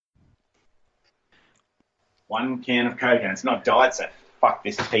1 can of Coke, and it's not Diet, so fuck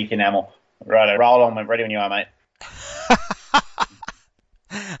this teeth enamel. Right, roll on, ready when you are, mate.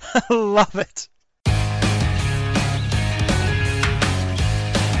 I love it.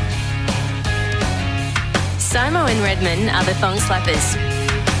 Somo and Redman are the Thong Slappers.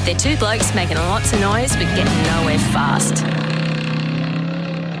 They're two blokes making lots of noise but getting nowhere fast.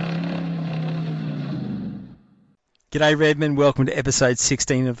 G'day Redman, welcome to episode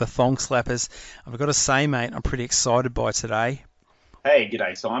 16 of the Thong Slappers. I've got to say, mate, I'm pretty excited by today. Hey,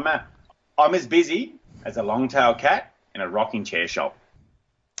 g'day, Simon. I'm as busy as a long-tailed cat in a rocking chair shop.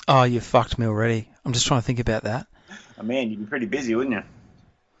 Oh, you fucked me already. I'm just trying to think about that. Oh, man, you'd be pretty busy, wouldn't you?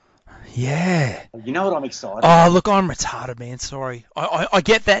 Yeah. You know what I'm excited Oh, look, I'm retarded, man. Sorry. I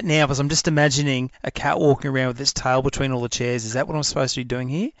get that now because I'm just imagining a cat walking around with its tail between all the chairs. Is that what I'm supposed to be doing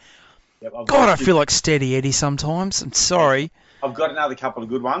here? Yep, God, I feel like Steady Eddie sometimes. I'm sorry. I've got another couple of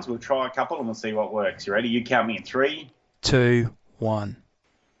good ones. We'll try a couple and we'll see what works. You ready? You count me in 3, 2, 1.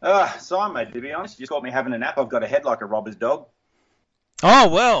 Simon, mate, to be honest, you just caught me having a nap. I've got a head like a robber's dog. Oh,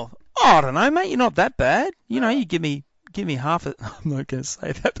 well. Oh, I don't know, mate. You're not that bad. You know, you give me half it. I'm not going to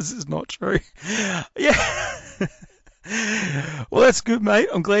say that because it's not true. Yeah. Well, that's good, mate.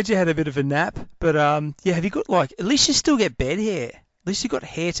 I'm glad you had a bit of a nap. But, yeah, have you got, at least you still get bed hair. At least you've got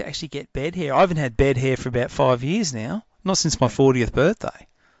hair to actually get bed hair. I haven't had bed hair for about 5 years now. Not since my 40th birthday.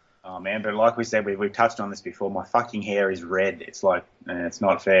 Oh, man, but like we said, we've touched on this before. My fucking hair is red. It's like, it's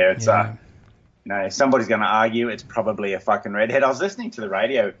not fair. It's, if somebody's going to argue, it's probably a fucking redhead. I was listening to the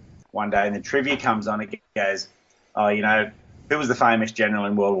radio one day and the trivia comes on. It goes, who was the famous general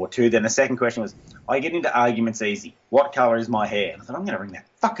in World War II? Then the second question was, I get into arguments easy. What colour is my hair? And I thought, I'm going to ring that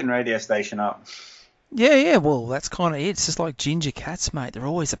fucking radio station up. Yeah, well, that's kind of it. It's just like ginger cats, mate. They're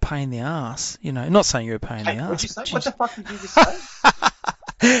always a pain in the arse. You know, not saying you're a pain in the arse. What'd you say? What the fuck did you just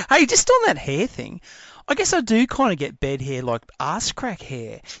say? Hey, just on that hair thing, I guess I do kind of get bed hair, like arse crack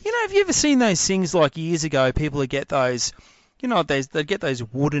hair. You know, have you ever seen those things like years ago, people would get those, they'd get those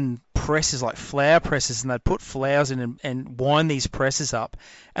wooden presses, like flower presses, and they'd put flowers in and wind these presses up,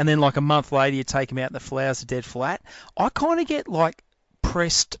 and then like a month later you take them out and the flowers are dead flat. I kind of get like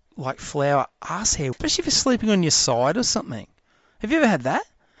pressed like flower arse hair, especially if you're sleeping on your side or something. Have you ever had that?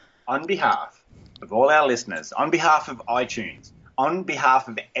 On behalf of all our listeners, on behalf of iTunes, on behalf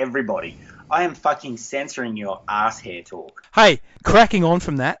of everybody, I am fucking censoring your arse hair talk. Hey, cracking on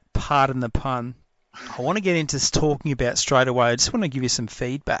from that, pardon the pun, I want to get into talking about straight away. I just want to give you some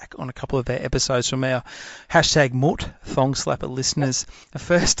feedback on a couple of our episodes from our hashtag Mut Thong Slapper listeners.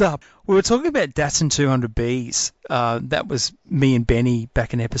 First up, we were talking about Datsun 200Bs. That was me and Benny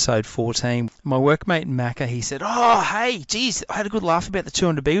back in episode 14. My workmate Macca, he said, "Oh, hey, geez, I had a good laugh about the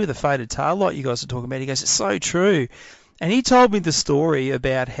 200B with the faded tail light you guys are talking about." He goes, "It's so true." And he told me the story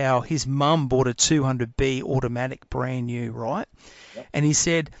about how his mum bought a 200B automatic brand new, right? Yep. And he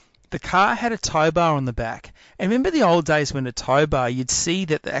said the car had a tow bar on the back. And remember the old days when a tow bar, you'd see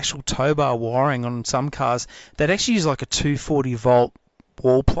that the actual tow bar wiring on some cars, they'd actually use like a 240-volt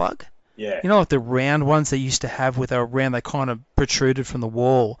wall plug. Yeah. You know, like the round ones they used to have with a round, they kind of protruded from the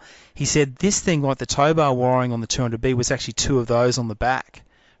wall. He said this thing, like the tow bar wiring on the 200B, was actually 2 of those on the back,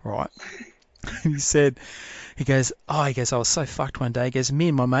 right? And he goes, I was so fucked one day. He goes, me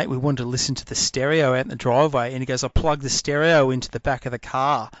and my mate, we wanted to listen to the stereo out in the driveway. And he goes, I plugged the stereo into the back of the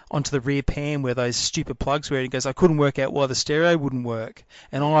car, onto the rear pan where those stupid plugs were. And he goes, I couldn't work out why the stereo wouldn't work.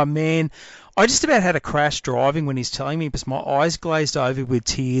 And I just about had a crash driving when he's telling me because my eyes glazed over with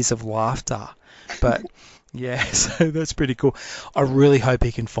tears of laughter. But yeah, so that's pretty cool. I really hope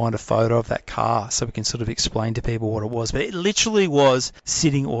he can find a photo of that car so we can sort of explain to people what it was. But it literally was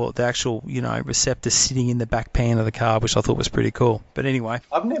sitting, or the actual, receptor sitting in the back pan of the car, which I thought was pretty cool. But anyway.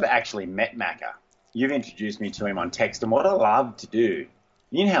 I've never actually met Macca. You've introduced me to him on text, and what I love to do,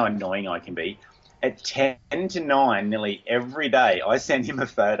 you know how annoying I can be, at 10 to 9 nearly every day, I send him a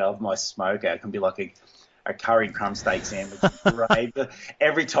photo of my smoker. It can be like a curried crumb steak sandwich. Great.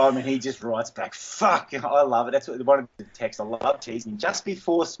 Every time, and he just writes back, fuck, I love it. That's what one of the texts. I love teasing just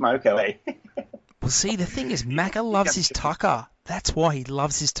before Smoko. Well, see, the thing is, Macca loves his tucker. That's why he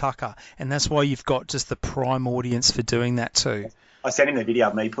loves his tucker, and that's why you've got just the prime audience for doing that too. I sent him the video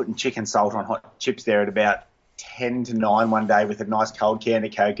of me putting chicken salt on hot chips there at about 10 to 9 one day with a nice cold can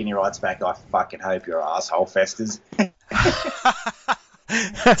of Coke, and he writes back, I fucking hope your asshole festers.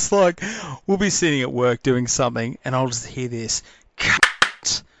 That's like, we'll be sitting at work doing something, and I'll just hear this,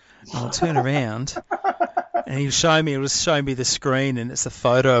 and I'll turn around, and he'll just show me the screen, and it's a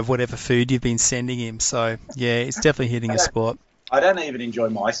photo of whatever food you've been sending him. So, yeah, it's definitely hitting a spot. I don't even enjoy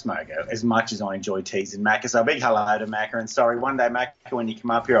my smoker as much as I enjoy teas and Macca. So a big hello to Macca, and sorry, one day Macca, when you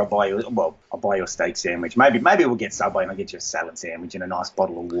come up here, I'll buy you a steak sandwich. Maybe we'll get Subway and I'll get you a salad sandwich and a nice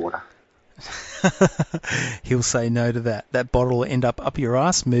bottle of water. He'll say no to that. That bottle will end up your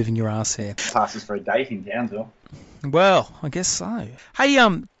ass, moving your ass hair. Passes for a date in Townsville. Well, I guess so. Hey,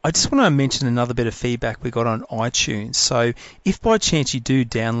 I just want to mention another bit of feedback we got on iTunes. So, if by chance you do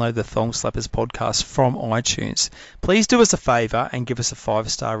download the Thong Slappers podcast from iTunes, please do us a favour and give us a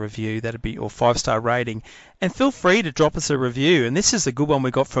 5-star review. That'd be, or 5-star rating, and feel free to drop us a review. And this is a good one we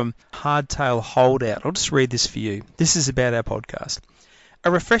got from Hardtail Holdout. I'll just read this for you. This is about our podcast. A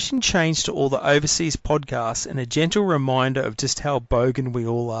refreshing change to all the overseas podcasts and a gentle reminder of just how bogan we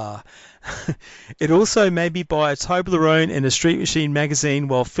all are. It also made me buy a Toblerone and a Street Machine magazine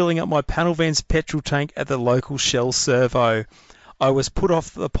while filling up my panel van's petrol tank at the local Shell servo. I was put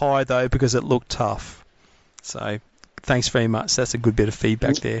off the pie though because it looked tough. So thanks very much. That's a good bit of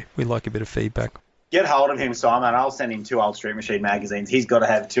feedback there. We like a bit of feedback. Get hold of him, Simon. I'll send him 2 old Street Machine magazines. He's got to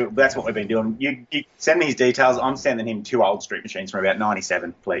have 2. That's what we've been doing. You send me his details. I'm sending him 2 old Street Machines from about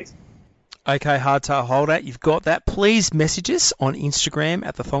 97, please. Okay, Hardtail Holdout, you've got that. Please message us on Instagram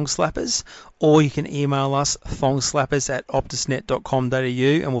at the Thong Slappers, or you can email us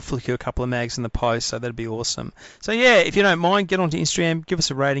thongslappers@optusnet.com.au, and we'll flick you a couple of mags in the post, so that'd be awesome. So yeah, if you don't mind, get onto Instagram, give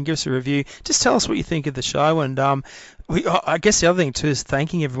us a rating, give us a review, just tell us what you think of the show, and I guess the other thing too is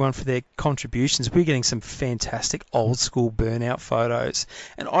thanking everyone for their contributions. We're getting some fantastic old school burnout photos,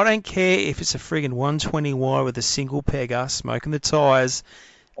 and I don't care if it's a friggin' 120Y with a single pegger, smoking the tyres.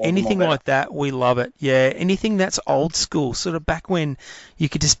 Anything like that, we love it. Yeah, anything that's old school, sort of back when you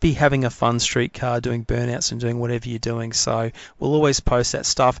could just be having a fun street car doing burnouts and doing whatever you're doing. So we'll always post that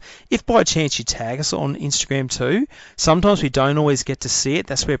stuff. If by chance you tag us on Instagram too, sometimes we don't always get to see it.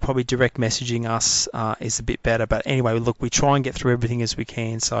 That's where probably direct messaging us is a bit better. But anyway, look, we try and get through everything as we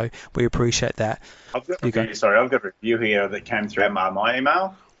can, so we appreciate that. I've got a review here that came through my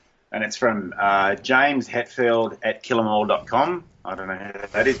email, and it's from James Hetfield at killemall.com. I don't know who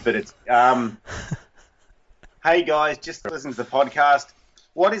that is, but it's... Hey, guys, just listen to the podcast.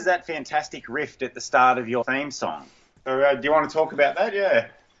 What is that fantastic riff at the start of your theme song? So, do you want to talk about that? Yeah.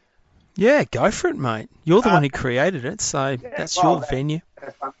 Yeah, go for it, mate. You're the one who created it, so that's your venue.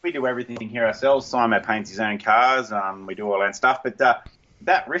 We do everything here ourselves. Simon paints his own cars. We do all that stuff. But that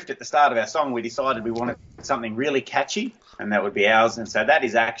riff at the start of our song, we decided we wanted something really catchy, and that would be ours. And so that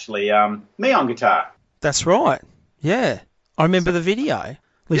is actually me on guitar. That's right. Yeah. I remember the video. At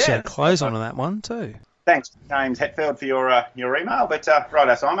least you had clothes on that one too. Thanks, James Hetfield, for your email. But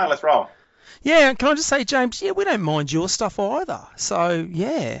right, Simon, let's roll. Yeah, can I just say, James, we don't mind your stuff either. So,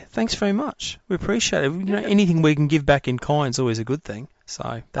 yeah, thanks very much. We appreciate it. Anything we can give back in kind is always a good thing.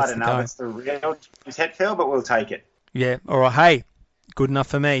 So that's I don't know if it's the real James Hetfield, but we'll take it. Yeah, all right. Hey, good enough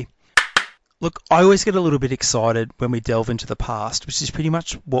for me. Look, I always get a little bit excited when we delve into the past, which is pretty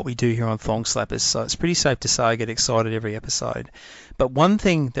much what we do here on Thong Slappers, so it's pretty safe to say I get excited every episode. But one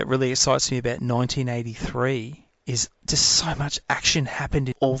thing that really excites me about 1983 is just so much action happened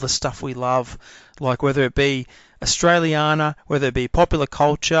in all the stuff we love, like whether it be Australiana, whether it be popular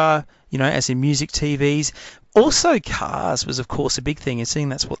culture, as in music, TVs. Also, cars was, of course, a big thing, and seeing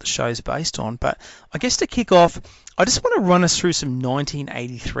that's what the show's based on. But I guess to kick off, I just want to run us through some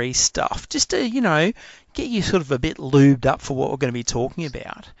 1983 stuff, just to, get you sort of a bit lubed up for what we're going to be talking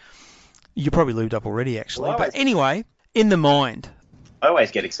about. You're probably lubed up already, actually. Well, but anyway, in the mind. I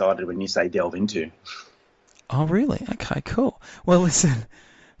always get excited when you say delve into. Oh, really? Okay, cool. Well, listen.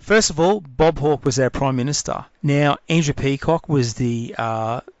 First of all, Bob Hawke was our Prime Minister. Now, Andrew Peacock was the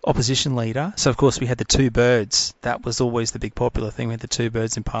opposition leader. So, of course, we had the two birds. That was always the big popular thing. We had the two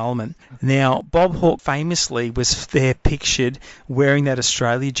birds in Parliament. Now, Bob Hawke famously was there pictured wearing that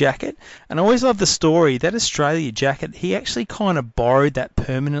Australia jacket. And I always love the story. That Australia jacket, he actually kind of borrowed that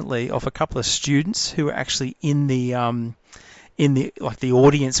permanently off a couple of students who were actually in the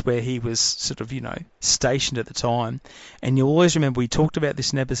audience where he was sort of, stationed at the time. And you'll always remember, we talked about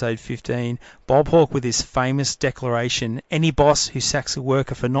this in episode 15, Bob Hawke with his famous declaration, any boss who sacks a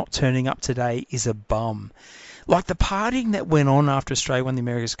worker for not turning up today is a bum. Like the partying that went on after Australia won the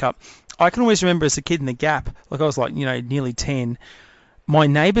America's Cup, I can always remember as a kid in the Gap, I was nearly 10, my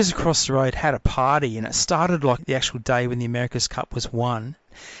neighbours across the road had a party, and it started like the actual day when the America's Cup was won.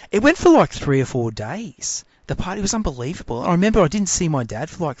 It went for like 3 or 4 days. The party was unbelievable. I remember I didn't see my dad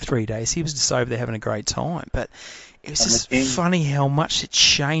for like 3 days. He was just over there having a great time. But it was just funny how much it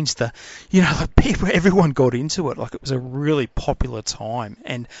changed everyone got into it. Like it was a really popular time.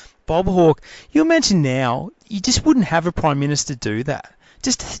 And Bob Hawke, you imagine now, you just wouldn't have a Prime Minister do that.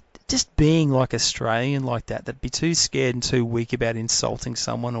 Just just being like Australian like that, that'd be too scared and too weak about insulting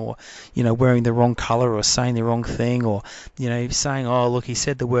someone, or, you know, wearing the wrong colour or saying the wrong thing, or, you know, saying, oh, look, he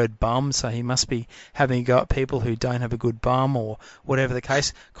said the word bum, so he must be having a go at people who don't have a good bum, or whatever the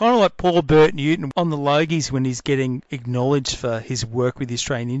case. Kind of like Paul Bert Newton on the Logies when he's getting acknowledged for his work with the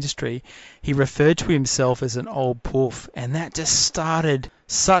Australian industry. He referred to himself as an old poof, and that just started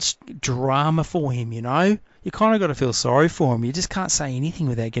such drama for him, you know? You kind of got to feel sorry for him. You just can't say anything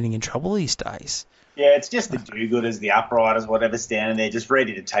without getting in trouble these days. Yeah, it's just the do-gooders, the upriders, whatever, standing there just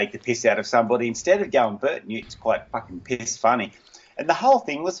ready to take the piss out of somebody. Instead of going, Bert Newton's quite fucking piss funny. And the whole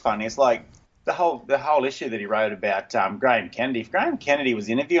thing was funny. It's like the whole issue that he wrote about Graham Kennedy. If Graham Kennedy was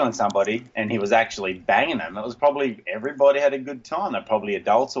interviewing somebody and he was actually banging them, it was probably everybody had a good time. They're probably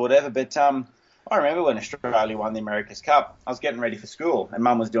adults or whatever. But I remember when Australia won the America's Cup, I was getting ready for school and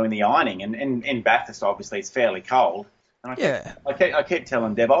Mum was doing the ironing. And in Bathurst, obviously, it's fairly cold. And I kept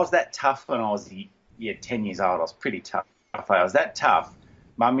telling Deb, I was that tough when I was 10 years old. I was pretty tough. I was that tough.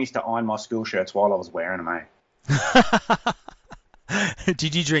 Mum used to iron my school shirts while I was wearing them,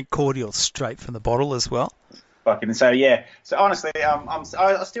 Did you drink cordial straight from the bottle as well? Fucking so yeah. So honestly,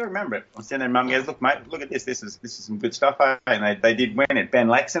 I still remember it. I'm sitting there, Mum goes, "Look, mate, look at this. This is some good stuff." And they did win it. Ben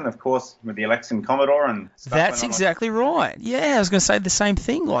Lexon, of course, with the Lexon Commodore and stuff. That's exactly right. Yeah, I was going to say the same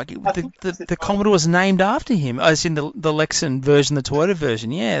thing. Like the Commodore was named after him, as in the Lexon version, the Toyota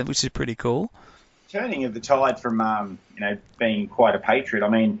version. Yeah, which is pretty cool. Turning of the tide from being quite a patriot. I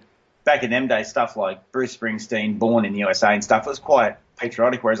mean, back in them days, stuff like Bruce Springsteen, Born in the USA and stuff was quite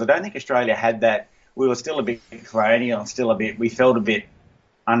patriotic. Whereas I don't think Australia had that. We were still a bit colonial, we felt a bit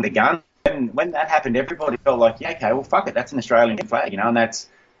undergunned. And when that happened, everybody felt like, yeah, okay, well, fuck it, that's an Australian flag, you know, and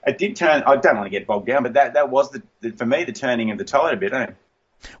it did turn, I don't want to get bogged down, but that was, for me, the turning of the tide a bit, eh?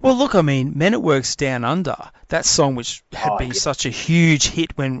 Well, look, I mean, Men at Work's Down Under, that song which had been such a huge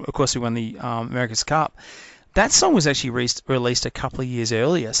hit when, of course, we won the America's Cup, that song was actually released a couple of years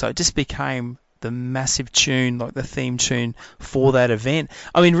earlier, so it just became the massive tune, like the theme tune for that event.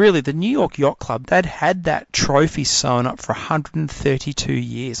 I mean, really, the New York Yacht Club, they'd had that trophy sewn up for 132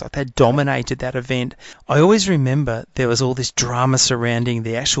 years. Like, they dominated that event. I always remember there was all this drama surrounding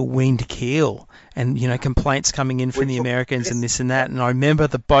the actual winged keel and, you know, complaints coming in from the Americans and this and that. And I remember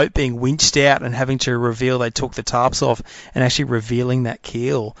the boat being winched out and having to reveal they took the tarps off and actually revealing that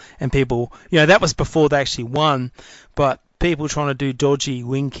keel. And people, you know, that was before they actually won, but people trying to do dodgy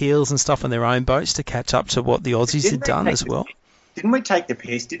wing keels and stuff on their own boats to catch up to what the Aussies had done as well. Didn't we take the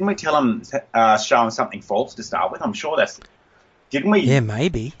piss? Didn't we tell them, show them something false to start with? I'm sure didn't we? Yeah,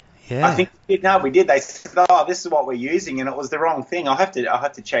 maybe. Yeah. I think we did. They said, oh, this is what we're using, and it was the wrong thing. I'll have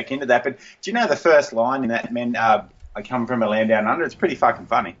to check into that. But do you know the first line in that, I come from a land down under? It's pretty fucking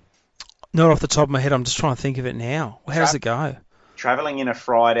funny. Not off the top of my head. I'm just trying to think of it now. How does it go? Travelling in a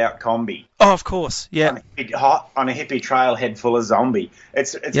fried-out combi. Oh, of course, yeah. On a hippie trailhead full of zombie.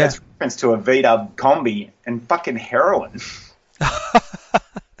 It's reference to a V-dub combi and fucking heroin.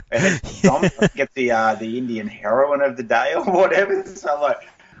 Get the Indian heroin of the day or whatever. So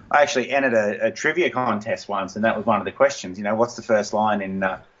I actually entered a trivia contest once, and that was one of the questions. You know, what's the first line in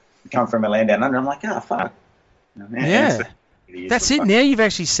 "Come from a Land Down Under"? I'm like, oh fuck. Yeah. That's it. Now you've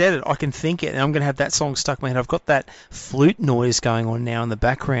actually said it. I can think it, and I'm going to have that song stuck in my head. I've got that flute noise going on now in the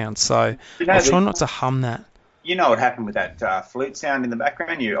background, so I'll try not to hum that. You know what happened with that flute sound in the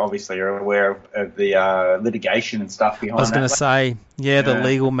background? You obviously are aware of the litigation and stuff behind that. I was going to say, the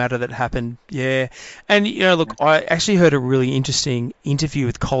legal matter that happened, yeah. And, you know, look, I actually heard a really interesting interview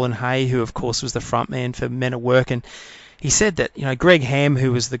with Colin Hay, who, of course, was the frontman for Men at Work, and he said that, you know, Greg Ham,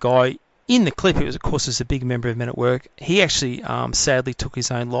 who was the guy in the clip, was a big member of Men at Work. He actually sadly took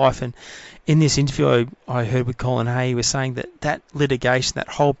his own life, and in this interview I heard with Colin Hay, he was saying that litigation, that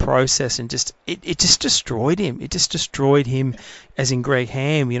whole process, and it just destroyed him. It just destroyed him, as in Greg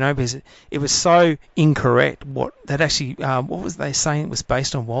Ham, you know, because it was so incorrect. What was they saying? It was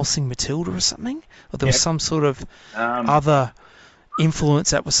based on Waltzing Matilda or something, or there was some sort of other influence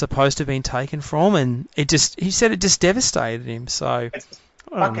that was supposed to have been taken from, and he said it just devastated him. So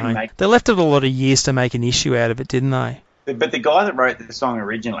I don't know. They left it a lot of years to make an issue out of it, didn't they? But the guy that wrote the song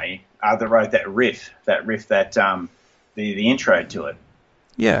originally, that wrote that riff, the intro to it.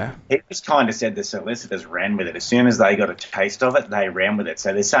 Yeah. He just kind of said the solicitors ran with it. As soon as they got a taste of it, they ran with it.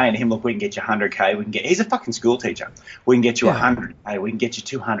 So they're saying to him, look, we can get you 100K. He's a fucking school teacher. We can get you 100K. We can get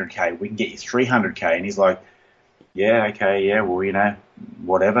you 200K. We can get you 300K. And he's like, yeah, okay, yeah, well, you know,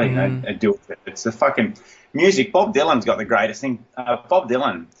 whatever, you know, do it. It's the fucking music. Bob Dylan's got the greatest thing. Bob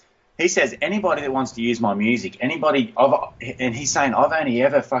Dylan, he says, anybody that wants to use my music, and he's saying, I've only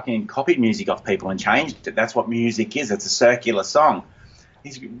ever fucking copied music off people and changed it. That's what music is. It's a circular song.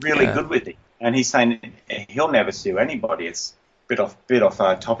 He's really good with it, and he's saying he'll never sue anybody. It's a bit off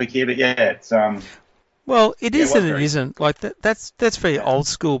topic here, but yeah, it's Well, it is and it isn't. Like that's very old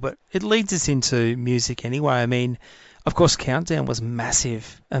school, but it leads us into music anyway. I mean, of course, Countdown was a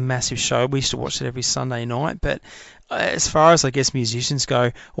massive show. We used to watch it every Sunday night. But as far as I guess musicians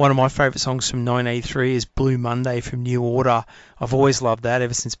go, one of my favourite songs from 1983 is Blue Monday from New Order. I've always loved that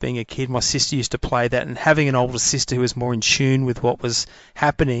ever since being a kid. My sister used to play that, and having an older sister who was more in tune with what was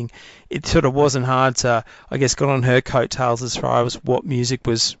happening, it sort of wasn't hard to, I guess, got on her coattails as far as what music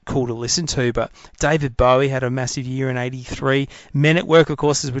was cool to listen to. But David Bowie had a massive year in 83. Men at Work, of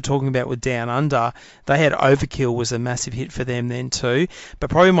course, as we're talking about with Down Under, they had Overkill was a massive hit for them then too. But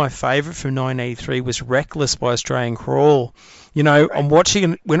probably my favourite from 1983 was Reckless by Australian Crawl. You know, I'm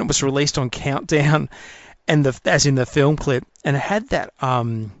watching it when it was released on Countdown, and as in the film clip, and it had that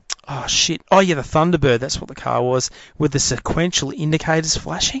the Thunderbird, that's what the car was, with the sequential indicators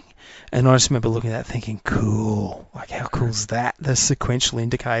flashing. And I just remember looking at that thinking, cool, like how cool is that? The sequential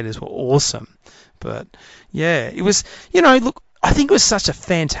indicators were awesome. But yeah, it was, you know, look, I think it was such a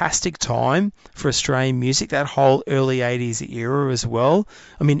fantastic time for Australian music, that whole early 80s era as well.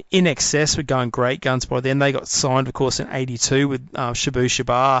 I mean, In Excess were going great guns by then. They got signed, of course, in 82 with Shabu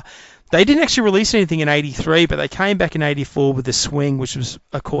Shabar. They didn't actually release anything in 83, but they came back in 84 with The Swing, which was,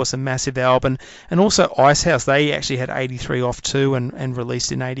 of course, a massive album. And also Icehouse, they actually had 83 off too and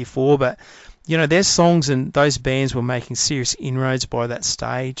released in 84. But, you know, their songs and those bands were making serious inroads by that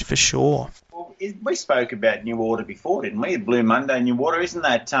stage, for sure. Well, we spoke about New Order before, didn't we? Blue Monday, New Order. Isn't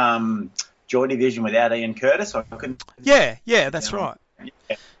that Joy Division without Ian Curtis? I couldn't... Yeah, that's right.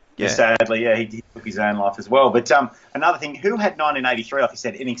 Yeah, sadly, he took his own life as well. But another thing, who had 1983 off? He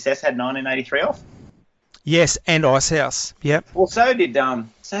said In Excess had 1983 off? Yes, and Icehouse. Yep. Well, so did the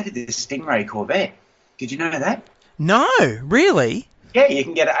Stingray Corvette. Did you know that? No, really? Yeah, you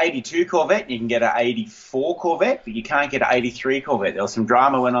can get an 82 Corvette, you can get an 84 Corvette, but you can't get an 83 Corvette. There was some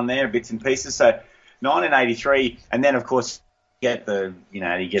drama went on there, bits and pieces. So 1983, and then of course you get the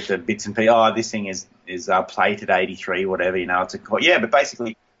bits and pieces. Oh, this thing is plated 83, whatever. You know, it's but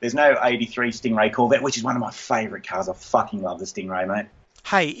basically. There's no 83 Stingray Corvette, which is one of my favourite cars. I fucking love the Stingray, mate.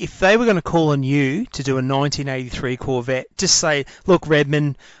 Hey, if they were going to call on you to do a 1983 Corvette, just say, look,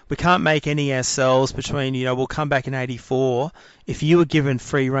 Redman, we can't make any ourselves between, we'll come back in 84. If you were given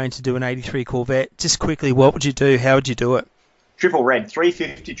free rein to do an 83 Corvette, just quickly, what would you do? How would you do it? Triple red,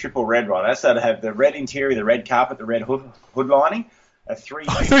 350 triple red, right? So to have the red interior, the red carpet, the red hood lining. I thought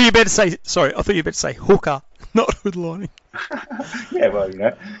you were about to say hooker, not hood lining. Yeah, well,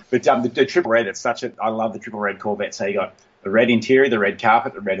 but the triple red, I love the triple red Corvette. So you got the red interior, the red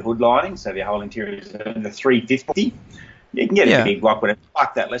carpet, the red hood lining. So the whole interior is the 350. You can get a big block, whatever.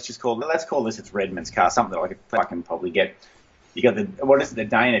 Fuck that. Let's call this it's Redman's car. Something that I can probably get. You got the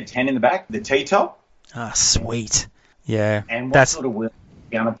Dana 10 in the back, the T-top. Ah, sweet. Yeah. And what sort of wheel are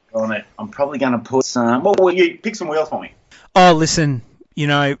you going to put on it? I'm probably going to put some. Well, you pick some wheels for me. Oh, listen,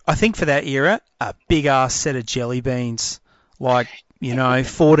 I think for that era, a big-ass set of jelly beans, like,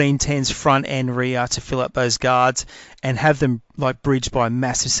 1410s front and rear to fill up those guards and have them, like, bridged by a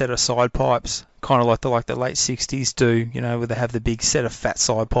massive set of side pipes, kind of like the late 60s do, where they have the big set of fat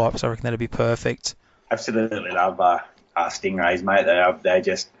side pipes. I reckon that'd be perfect. Absolutely love Stingrays, mate. They're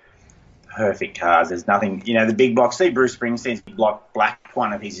just perfect cars. There's nothing, the big block. See Bruce Springsteen's big block black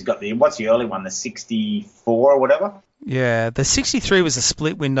one of his. He's got what's the early one, the 64 or whatever? Yeah, the 63 was a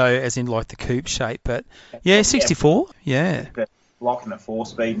split window, as in like the coupe shape, but yeah, 64, yeah. The block and the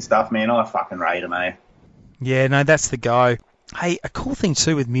 4-speed and stuff, man, I fucking rate them, eh? Yeah, no, that's the go. Hey, a cool thing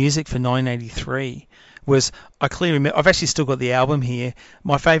too with music for 1983 was, I clearly remember, I've actually still got the album here.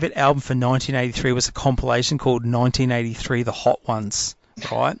 My favourite album for 1983 was a compilation called 1983 The Hot Ones,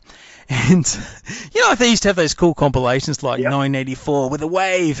 right? And, they used to have those cool compilations like 1984 with a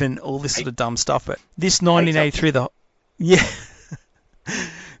wave and all this sort of dumb stuff, but this 1983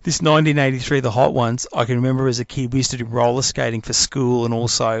 This 1983, The Hot Ones, I can remember as a kid, we used to do roller skating for school and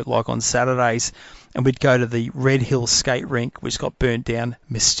also like on Saturdays, and we'd go to the Red Hill skate rink, which got burnt down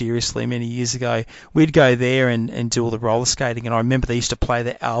mysteriously many years ago. We'd go there and do all the roller skating, and I remember they used to play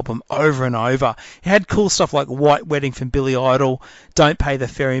the album over and over. It had cool stuff like White Wedding from Billy Idol, Don't Pay the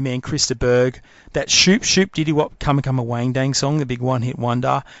Ferryman, Krista Berg, that Shoop Shoop Diddy Wop Come Come a Wang Dang song, the big one-hit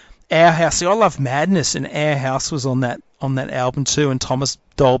wonder. Our House, see, I love Madness, and Our House was on that album too, and Thomas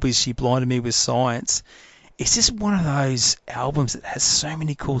Dolby's She Blinded Me with Science. It's just one of those albums that has so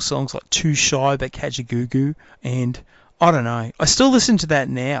many cool songs like Too Shy by Kajagoogoo, and I don't know, I still listen to that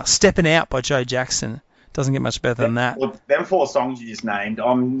now. Stepping Out by Joe Jackson. Doesn't get much better than that. Well, them 4 songs you just named,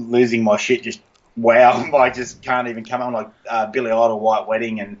 I'm losing my shit just wow, I just can't even come on, like Billy Idol, White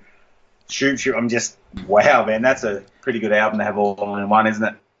Wedding, and Shoot. I'm just, wow, man, that's a pretty good album to have all in one, isn't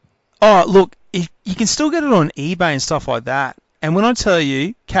it? Oh, look, you can still get it on eBay and stuff like that. And when I tell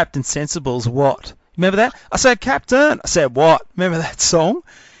you Captain Sensible's what? Remember that? I said Captain. I said what? Remember that song?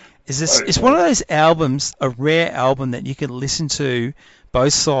 It's one of those albums, a rare album that you can listen to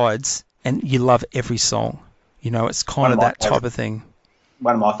both sides and you love every song. You know, it's kind of that type of thing.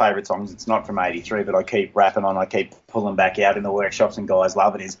 One of my favourite songs, it's not from 83, but I keep rapping on, I keep pulling back out in the workshops and guys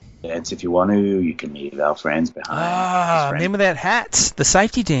love it, is Dance If You Want To, You Can Leave Our Friends Behind. Remember that hat? The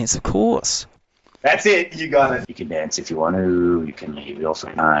safety dance, of course. That's it, you got it. You can dance if you want to, you can leave your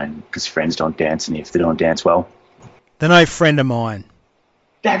friends behind, because friends don't dance, and if they don't dance well, they're no friend of mine.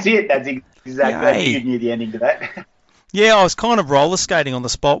 That's it, that's exactly, you knew the ending to that. Yeah, I was kind of roller skating on the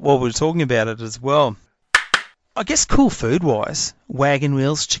spot while we were talking about it as well. I guess cool food-wise, Wagon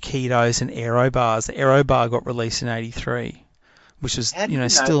Wheels, Chiquitos, and Aero Bars. The Aero Bar got released in 83, which is,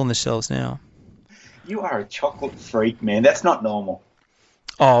 still on the shelves now. You are a chocolate freak, man. That's not normal.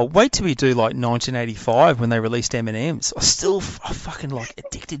 Oh, wait till we do like 1985 when they released M&Ms. I fucking like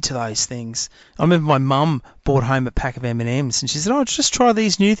addicted to those things. I remember my mum brought home a pack of M&Ms and she said, "Oh, just try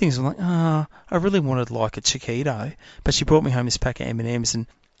these new things." I'm like, I really wanted like a Chiquito, but she brought me home this pack of M&Ms and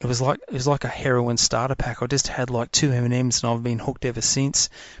it was like a heroin starter pack. I just had like 2 M&Ms and I've been hooked ever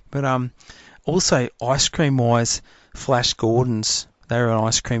since. But also ice cream wise, Flash Gordon's. They were an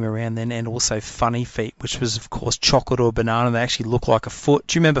ice cream around then, and also Funny Feet, which was of course chocolate or banana. They actually look like a foot.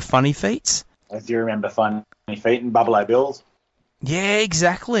 Do you remember Funny Feets? I do remember Funny Feet and Bubble-O Bills. Yeah,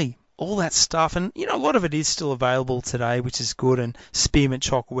 exactly. All that stuff, and a lot of it is still available today, which is good, and spearmint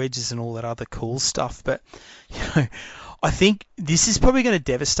chalk wedges and all that other cool stuff. But I think this is probably going to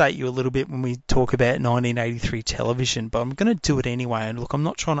devastate you a little bit when we talk about 1983 television, but I'm going to do it anyway. And look, I'm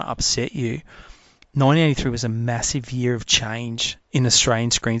not trying to upset you. 1983 was a massive year of change in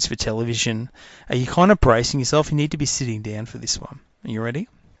Australian screens for television. Are you kind of bracing yourself? You need to be sitting down for this one. Are you ready?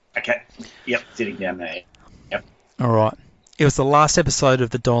 Okay. Yep, sitting down there. Yep. All right. It was the last episode of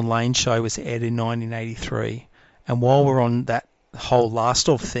The Don Lane Show was aired in 1983. And while we're on that whole last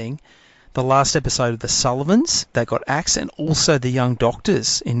off thing, the last episode of The Sullivans that got axed, and also The Young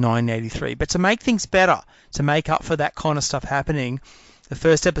Doctors in 1983. But to make things better, to make up for that kind of stuff happening, the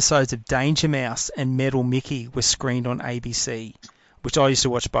first episodes of Danger Mouse and Metal Mickey were screened on ABC, which I used to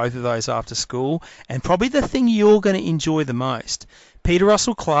watch both of those after school. And probably the thing you're going to enjoy the most, Peter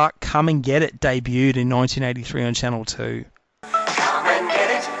Russell Clark, Come and Get It, debuted in 1983 on Channel 2. Come and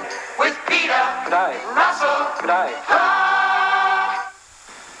get it with Peter Russell Clark.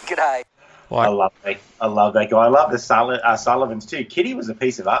 G'day. I love that guy. I love the Sullivans too. Kitty was a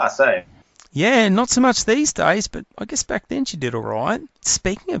piece of arse, eh? Yeah, not so much these days, but I guess back then she did all right.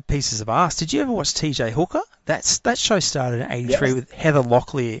 Speaking of pieces of arse, did you ever watch TJ Hooker? That show started in 83 with Heather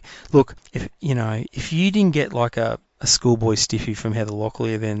Locklear. Look, if you didn't get like a schoolboy stiffy from Heather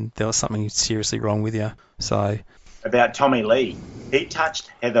Locklear, then there was something seriously wrong with you. So about Tommy Lee, he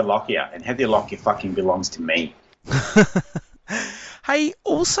touched Heather Locklear, and Heather Locklear fucking belongs to me. Hey,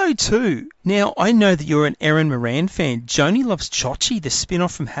 also too, now I know that you're an Erin Moran fan. Joni Loves Chachi, the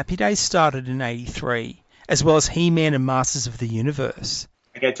spin-off from Happy Days, started in 83, as well as He-Man and Masters of the Universe.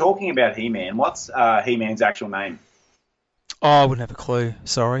 Okay, talking about He-Man, what's He-Man's actual name? Oh, I wouldn't have a clue,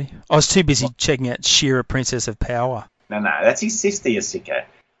 sorry. I was too busy checking out She-Ra, Princess of Power. No, that's his sister, you sicko.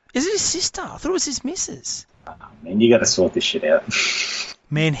 Is it his sister? I thought it was his missus. Oh, man, you got to sort this shit out.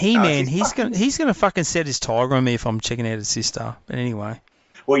 Man, He-Man, he's gonna fucking set his tiger on me if I'm checking out his sister. But anyway.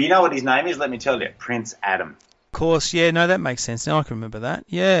 Well, you know what his name is? Let me tell you. Prince Adam. Of course, yeah, no, that makes sense. Now I can remember that.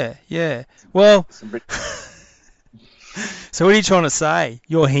 Yeah. Well, so what are you trying to say?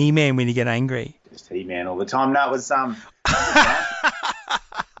 You're He-Man when you get angry. Just He-Man all the time. No, it was some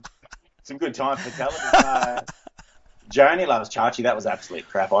good time for television. Joni Loves Chachi, that was absolute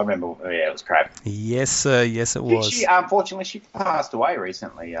crap. I remember, it was crap. Yes, sir. Yes, it was. Unfortunately, she passed away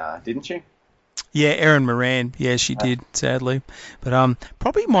recently, didn't she? Yeah, Erin Moran. Yeah, she did, sadly. But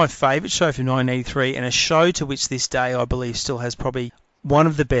probably my favourite show from 1983, and a show to which this day I believe still has probably one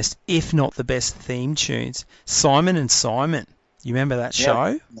of the best, if not the best, theme tunes, Simon and Simon. You remember that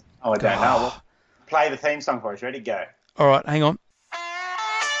show? Oh, I don't know. Well, play the theme song for us. Ready? Go. All right, hang on.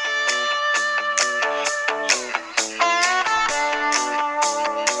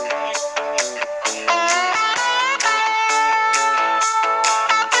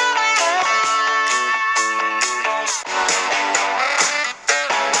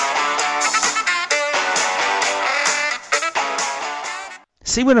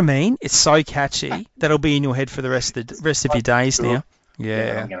 See what I mean? It's so catchy that'll be in your head for the rest of your days now.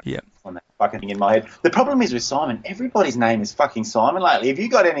 Yeah. fucking thing in my head. The problem is with Simon, everybody's name is fucking Simon lately. Have you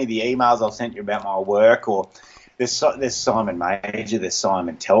got any of the emails I've sent you about my work, or there's Simon Major, there's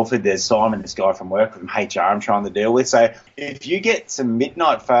Simon Telford, there's Simon, this guy from work from HR I'm trying to deal with. So if you get some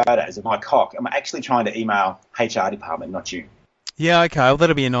midnight photos of my cock, I'm actually trying to email HR department, not you. Yeah, okay. Well,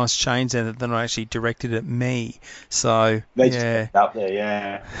 that'll be a nice change then. Then I actually directed at me. So They yeah. just up there,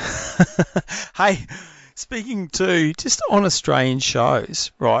 yeah. Hey, speaking to just on Australian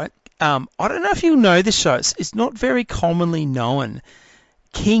shows, right? I don't know if you'll know this show. It's not very commonly known.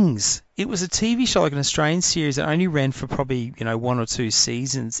 Kings. It was a TV show, like an Australian series that only ran for probably 1 or 2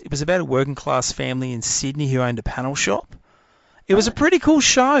 seasons. It was about a working class family in Sydney who owned a panel shop. It was a pretty cool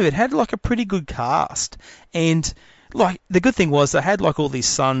show. It had like a pretty good cast, and like the good thing was they had like all these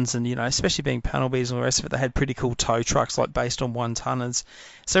sons, and especially being panel beaters and all the rest of it, they had pretty cool tow trucks like based on 1-tonners.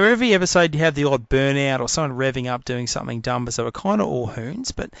 So every episode you have the odd burnout or someone revving up doing something dumb, but they were kind of all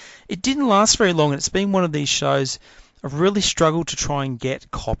hoons. But it didn't last very long, and it's been one of these shows I've really struggled to try and get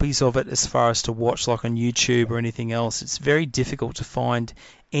copies of it as far as to watch like on YouTube or anything else. It's very difficult to find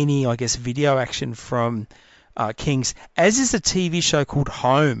any, I guess, video action from Kings, as is a TV show called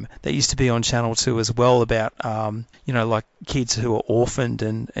Home that used to be on Channel 2 as well about, like kids who are orphaned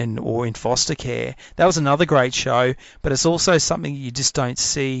and or in foster care. That was another great show, but it's also something you just don't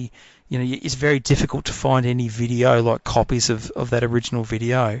see. It's very difficult to find any video, like copies of that original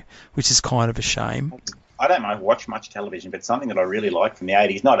video, which is kind of a shame. I don't watch much television, but something that I really like from the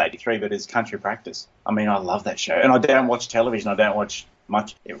 80s, not 83, but is Country Practice. I mean, I love that show. And I don't watch television. I don't watch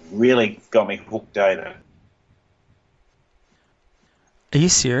much. It really got me hooked over. Are you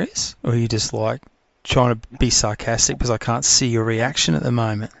serious? Or are you just like trying to be sarcastic because I can't see your reaction at the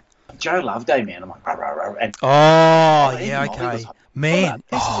moment? Joe Loveday, man. I'm like, rah, rah, rah. And yeah, okay. Man.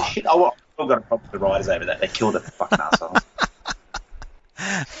 This is shit. I've got a problem with the writers over that. They killed it, fucking assholes.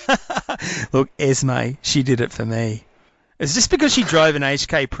 Look, Esme, she did it for me. It's just because she drove an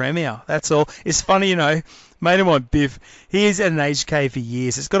HK Premier, that's all. It's funny, mate of mine, Biff, he has had an HK for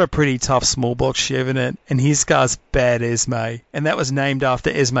years. It's got a pretty tough small block Chev in it, and his car's Bad Esme. And that was named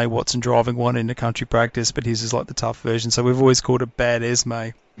after Esme Watson driving one in the Country Practice, but his is like the tough version, so we've always called it Bad Esme.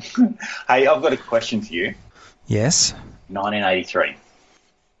 Hey, I've got a question for you. Yes? 1983.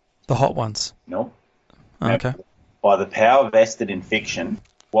 The hot ones? No. Okay. By the power vested in fiction,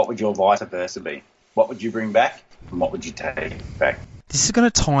 what would your vice versa be? What would you bring back, and what would you take back? This is going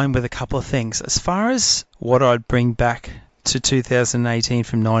to tie in with a couple of things. As far as what I'd bring back to 2018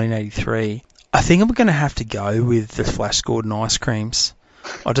 from 1983, I think I'm going to have to go with the Flash Gordon ice creams.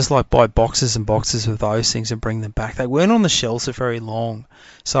 I just like buy boxes and boxes of those things and bring them back. They weren't on the shelves for very long.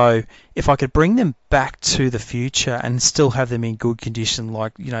 So if I could bring them back to the future and still have them in good condition,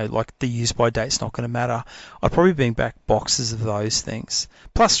 like the use by date's not going to matter, I'd probably bring back boxes of those things.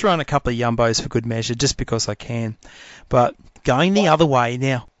 Plus throw in a couple of Yumbos for good measure, just because I can. But going the other way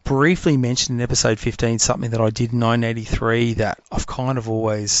now, briefly mentioned in episode 15 something that I did in 1983 that I've kind of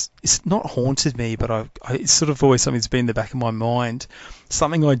always, it's not haunted me, but it's sort of always something that's been in the back of my mind.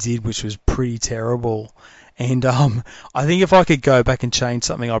 Something I did which was pretty terrible. And I think if I could go back and change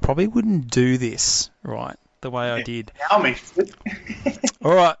something, I probably wouldn't do this, right, the way I did. Tell me.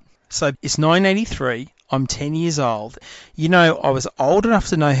 All right, so it's 1983. I'm 10 years old. I was old enough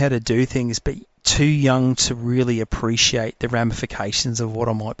to know how to do things, but too young to really appreciate the ramifications of what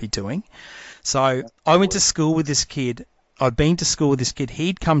I might be doing. So I went to school with this kid. I'd been to school with this kid.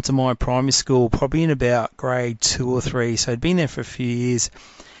 He'd come to my primary school probably in about grade 2 or 3, so I'd been there for a few years.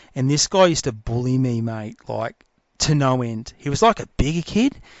 And this guy used to bully me, mate, like to no end. He was like a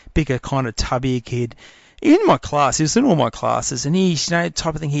bigger kind of tubbier kid. In my class, he was in all my classes, and he, type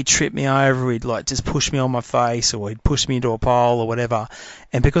of thing, he'd trip me over, he'd like just push me on my face, or he'd push me into a pole or whatever.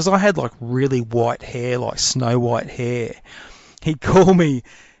 And because I had like really white hair, like snow white hair, he'd call me,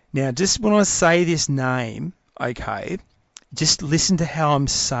 now just when I say this name, okay, just listen to how I'm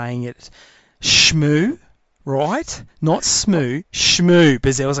saying it, Shmoo, right? Not Smoo, Shmoo,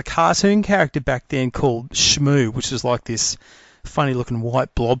 because there was a cartoon character back then called Shmoo, which was like this funny looking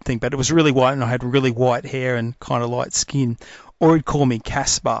white blob thing, but it was really white and I had really white hair and kind of light skin. Or he'd call me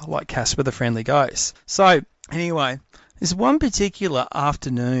Casper, like Casper the Friendly Ghost. So anyway, this one particular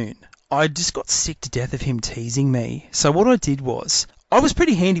afternoon, I just got sick to death of him teasing me. So what I did was, I was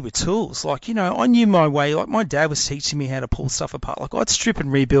pretty handy with tools. Like, I knew my way. Like, my dad was teaching me how to pull stuff apart. Like, I'd strip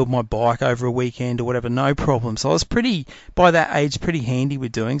and rebuild my bike over a weekend or whatever, no problem. So I was by that age, pretty handy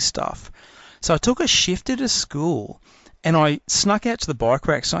with doing stuff. So I took a shift at a school, and I snuck out to the bike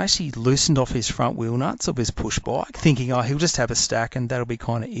rack, so I actually loosened off his front wheel nuts of his push bike, thinking, he'll just have a stack and that'll be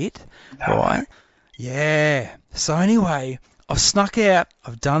kind of it, right? Yeah. So anyway, I've snuck out,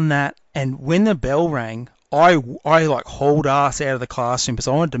 I've done that, and when the bell rang, I like hauled ass out of the classroom because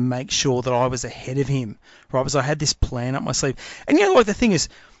I wanted to make sure that I was ahead of him, right? Because I had this plan up my sleeve. And like the thing is,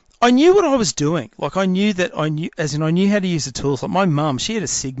 I knew what I was doing. Like I knew how to use the tools. Like my mum, she had a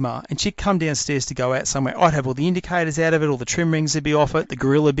Sigma, and she'd come downstairs to go out somewhere. I'd have all the indicators out of it, all the trim rings would be off it, the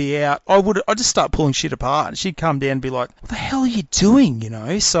grill would be out. I'd just start pulling shit apart, and she'd come down and be like, "What the hell are you doing?"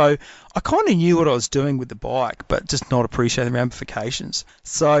 So I kind of knew what I was doing with the bike, but just not appreciating the ramifications.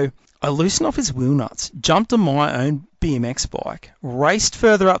 So I loosened off his wheel nuts, jumped on my own BMX bike, raced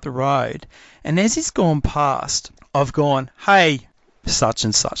further up the road, and as he's gone past, I've gone, "Hey, such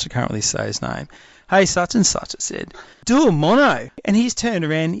and such," I can't really say his name. "Hey, such and such," I said, "do a mono." And he's turned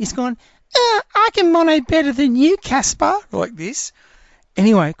around, he's gone, "I can mono better than you, Casper," like this.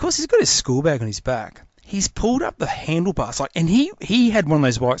 Anyway, of course, he's got his school bag on his back. He's pulled up the handlebars, and he had one of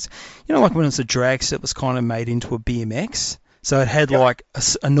those bikes, like when it's a drag set that was kind of made into a BMX. So it had like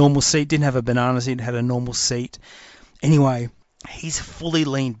a normal seat, didn't have a banana seat, it had a normal seat. Anyway, he's fully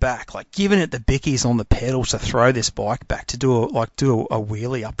leaned back, like giving it the bickies on the pedals to throw this bike back to do a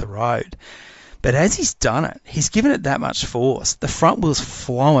wheelie up the road. But as he's done it, he's given it that much force, the front wheel's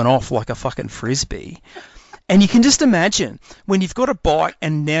flowing off like a fucking frisbee. And you can just imagine when you've got a bike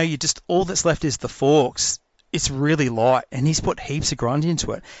and now all that's left is the forks. It's really light, and he's put heaps of grunt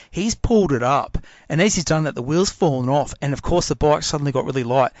into it. He's pulled it up, and as he's done that, the wheel's fallen off, and of course the bike suddenly got really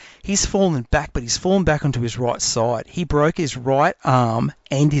light. He's fallen back, but he's fallen back onto his right side. He broke his right arm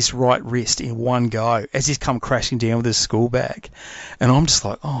and his right wrist in one go as he's come crashing down with his school bag. And I'm just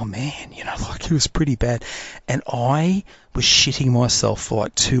like, oh man, it was pretty bad. And I was shitting myself for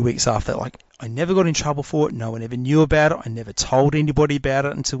 2 weeks after that. I never got in trouble for it. No one ever knew about it. I never told anybody about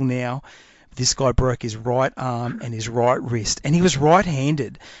it until now. This guy broke his right arm and his right wrist, and he was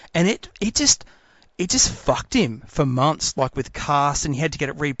right-handed, and it just fucked him for months, with cast, and he had to get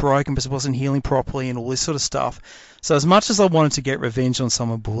it re-broken because it wasn't healing properly and all this sort of stuff. So as much as I wanted to get revenge on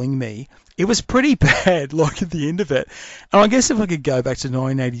someone bullying me, it was pretty bad, at the end of it. And I guess if I could go back to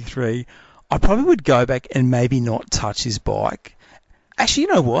 1983, I probably would go back and maybe not touch his bike. Actually,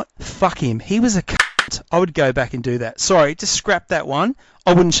 you know what? Fuck him. He was a cunt. I would go back and do that. Sorry, just scrap that one.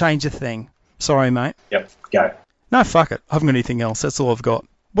 I wouldn't change a thing. Sorry, mate. Yep, go. No, fuck it. I haven't got anything else. That's all I've got.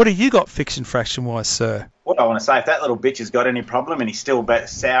 What have you got, fiction fraction-wise, sir? What I want to say, if that little bitch has got any problem and he's still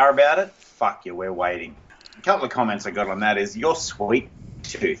sour about it, fuck you, we're waiting. A couple of comments I got on that is, you're sweet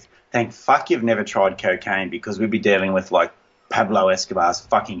tooth. Thank fuck you've never tried cocaine, because we'd be dealing with, Pablo Escobar's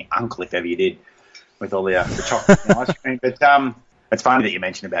fucking uncle, if ever you did, with all the chocolate and ice cream. But it's funny that you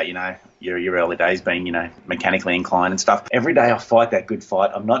mentioned about, your early days being, mechanically inclined and stuff. Every day I fight that good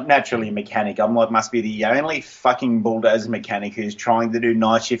fight. I'm not naturally a mechanic. Must be the only fucking bulldozer mechanic who's trying to do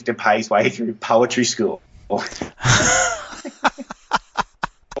night shift to pay his way through poetry school. But,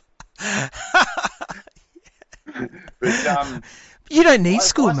 you don't need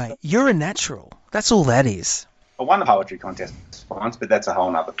school, mate. You're a natural. That's all that is. I won the poetry contest once, but that's a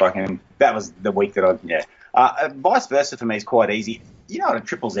whole nother fucking... That was the week that vice versa for me is quite easy. You know what a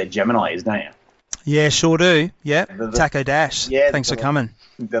Triple Z Gemini is, don't you? Yeah, sure do. Yeah, Taco Dash. Yeah, thanks for coming.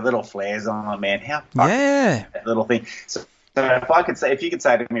 The little flares on it, man. How fucking that little thing. So if you could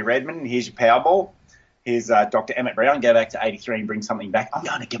say to me, Redmond, here's your Powerball. Here's Dr. Emmett Brown. Go back to 83 and bring something back. I'm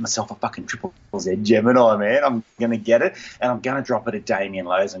going to get myself a fucking Triple Z Gemini, man. I'm going to get it, and I'm going to drop it at Damien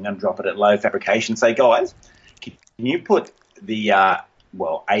Lowe's. I'm going to drop it at Lowe Fabrication. Say, guys, can you put the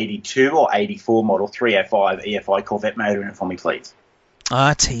 82 or 84 model 305 EFI Corvette motor in it for me, please?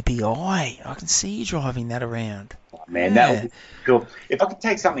 TPI. I can see you driving that around. Oh, man, that would be cool. If I could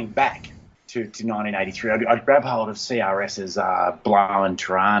take something back to 1983, I'd grab hold of CRS's Blown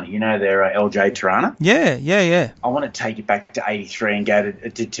Tirana. Their LJ Tirana? Yeah. I want to take it back to 83 and go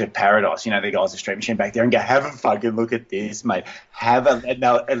to Paradise. The guys at Street Machine back there, and go, have a fucking look at this, mate.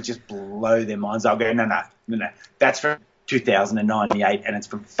 It'll just blow their minds. I'll go, no. That's from 2098, and it's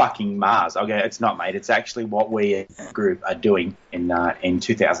from fucking Mars. I'll go, it's not, mate. It's actually what we as a group are doing in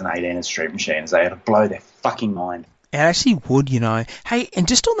 2018 at Street Machines. They have to blow their fucking mind. It actually would, Hey, and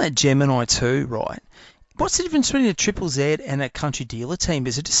just on that Gemini too, right? What's the difference between a Triple Z and a country dealer team?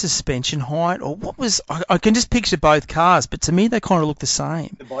 Is it a suspension height, or what was... I can just picture both cars, but to me they kind of look the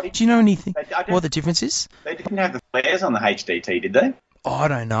same. The body? Do you know anything what the difference is? They didn't have the flares on the HDT, did they? Oh, I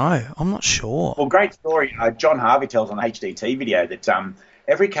don't know. I'm not sure. Well, great story. John Harvey tells on the HDT video that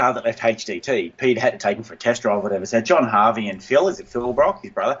every car that left HDT, Pete had to take him for a test drive or whatever. So John Harvey and Phil, is it Phil Brock,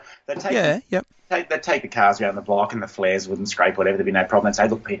 his brother? They'd take the cars around the block and the flares wouldn't scrape, whatever. There'd be no problem. And say,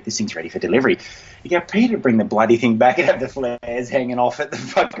 look, Pete, this thing's ready for delivery. You go, Pete would bring the bloody thing back and have the flares hanging off at the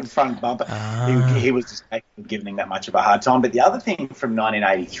fucking front bumper. He was just giving him that much of a hard time. But the other thing from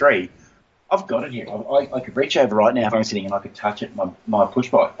 1983, I've got it here. I could reach over right now if I'm sitting and I could touch it, my push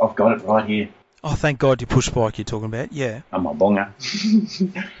bike. I've got it right here. Oh, thank God, your push bike you're talking about, yeah. I'm my bonga.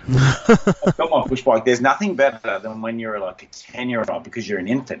 I've got my push bike. There's nothing better than when you're like a 10-year-old because you're an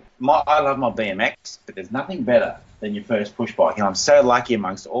infant. I love my BMX, but there's nothing better than your first push bike. And I'm so lucky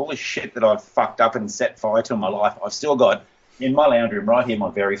amongst all the shit that I've fucked up and set fire to in my life, I've still got in my lounge room right here my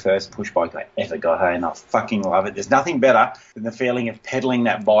very first push bike I ever got, hey, and I fucking love it. There's nothing better than the feeling of pedaling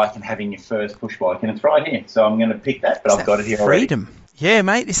that bike and having your first push bike, and it's right here. So I'm going to pick that, but I've got it here already. Freedom. Yeah,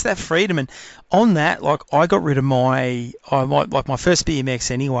 mate, it's that freedom. And on that, like, I got rid of my first BMX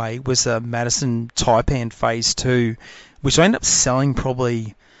anyway was a Madison Taipan Phase 2, which I ended up selling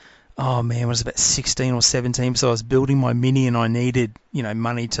probably, it was about 16 or 17. So I was building my Mini and I needed,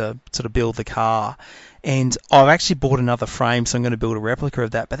 money to sort of build the car. And I've actually bought another frame, so I'm going to build a replica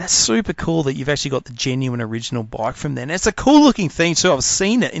of that. But that's super cool that you've actually got the genuine original bike from then. It's a cool looking thing too. I've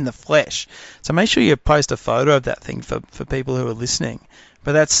seen it in the flesh. So make sure you post a photo of that thing for people who are listening.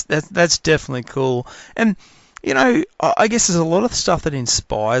 But that's definitely cool. And, I guess there's a lot of stuff that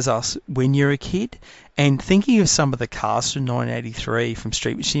inspires us when you're a kid. And thinking of some of the cars from 1983 from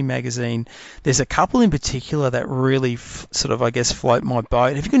Street Machine magazine, there's a couple in particular that really sort of, I guess, float my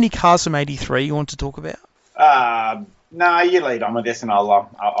boat. Have you got any cars from 83 you want to talk about? No, you lead on with this and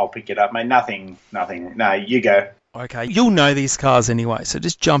I'll pick it up, mate. Nothing. No, you go. Okay, you'll know these cars anyway, so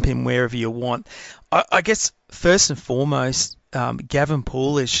just jump in wherever you want. I guess first and foremost, Gavin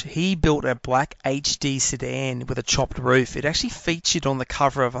Poolish, he built a black HD sedan with a chopped roof. It actually featured on the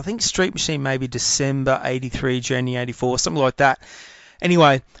cover of, I think, Street Machine, maybe December 83, January 84, something like that.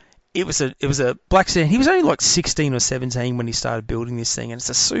 Anyway, it was a black sedan. He was only like 16 or 17 when he started building this thing, and it's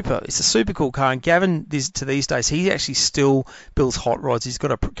a super cool car. And Gavin, to these days, he actually still builds hot rods. He's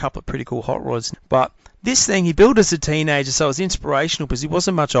got a couple of pretty cool hot rods, but this thing he built as a teenager, so it was inspirational because he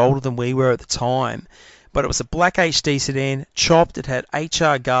wasn't much older than we were at the time. But it was a black HD sedan, chopped. It had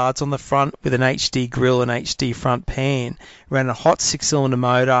HR guards on the front with an HD grille and HD front pan. Ran a hot 6-cylinder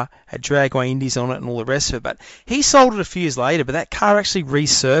motor, had Dragway Indies on it and all the rest of it. But he sold it a few years later, but that car actually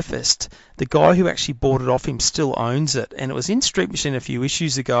resurfaced. The guy who actually bought it off him still owns it. And it was in Street Machine a few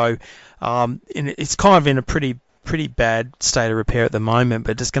issues ago. And it's kind of in a pretty bad state of repair at the moment,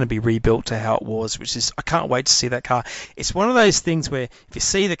 but it's going to be rebuilt to how it was, which is, I can't wait to see that car. It's one of those things where if you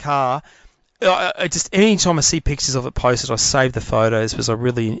see the car, I just, anytime I see pictures of it posted, I save the photos because I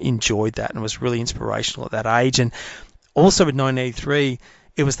really enjoyed that and it was really inspirational at that age. And also with 1983,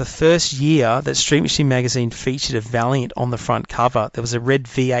 it was the first year that Street Machine magazine featured a Valiant on the front cover. There was a red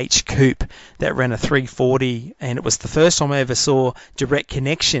VH coupe that ran a 340, and it was the first time I ever saw Direct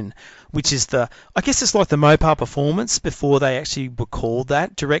Connection, which is I guess it's like the Mopar Performance before they actually were called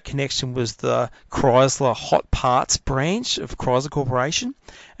that. Direct Connection was the Chrysler Hot Parts branch of Chrysler Corporation,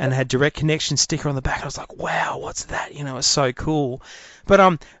 and had Direct Connection sticker on the back. I was like, wow, what's that? It's so cool.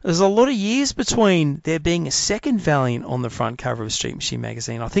 But there's a lot of years between there being a second Valiant on the front cover of Street Machine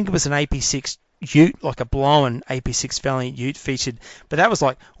magazine. I think it was an AP6 Ute, like a blown AP6 Valiant Ute featured, but that was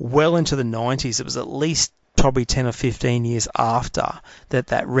like well into the 90s. It was at least probably 10 or 15 years after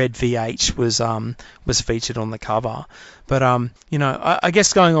that red VH was featured on the cover. But I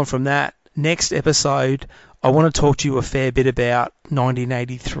guess going on from that, next episode I want to talk to you a fair bit about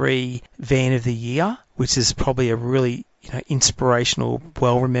 1983 Van of the Year, which is probably a really inspirational,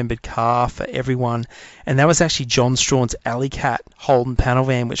 well-remembered car for everyone. And that was actually John Strawn's Alley Cat Holden panel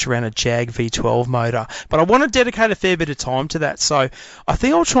van, which ran a Jag V12 motor. But I want to dedicate a fair bit of time to that, so I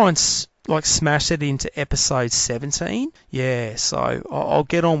think I'll try and smash it into episode 17. Yeah, so I'll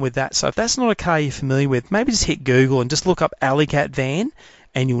get on with that. So if that's not a car you're familiar with, maybe just hit Google and just look up Alley Cat van,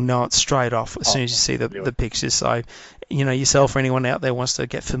 and you'll know it straight off as soon as you see the pictures. So, yourself or anyone out there wants to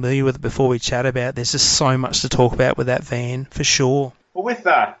get familiar with it before we chat about it, there's just so much to talk about with that van, for sure. Well, with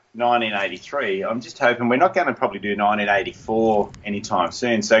 1983, I'm just hoping we're not going to probably do 1984 anytime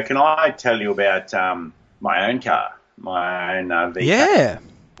soon. So can I tell you about my own car, my own V8? Yeah,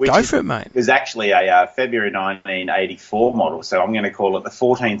 go for it, mate. It was actually a February 1984 model, so I'm going to call it the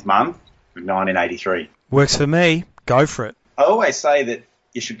 14th month of 1983. Works for me. Go for it. I always say that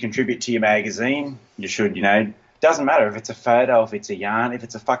you should contribute to your magazine. You should, doesn't matter if it's a photo, if it's a yarn, if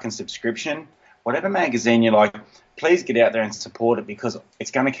it's a fucking subscription, whatever magazine you like, please get out there and support it because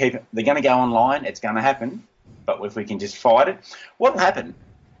it's going to they're going to go online, it's going to happen, but if we can just fight it, what will happen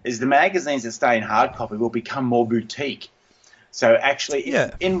is the magazines that stay in hard copy will become more boutique. So actually,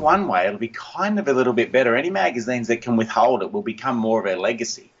 in one way, it'll be kind of a little bit better. Any magazines that can withhold it will become more of a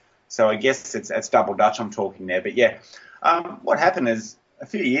legacy. So I guess it's double Dutch I'm talking there. But yeah, what happened is a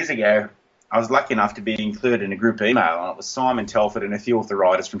few years ago, I was lucky enough to be included in a group email, and it was Simon Telford and a few of the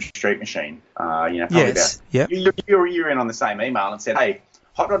writers from Street Machine. Probably you're in on the same email and said, hey,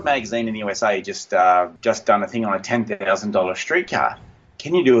 Hot Rod Magazine in the USA just done a thing on a $10,000 streetcar.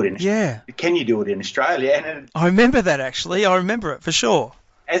 Can you do it in Australia? Yeah. Can you do it in Australia? And I remember that, actually. I remember it for sure.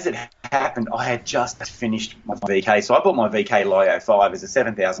 As it happened, I had just finished my VK. So I bought my VK Lyo 5 as a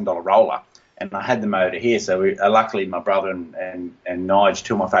 $7,000 roller, and I had the motor here. So luckily my brother and Nige,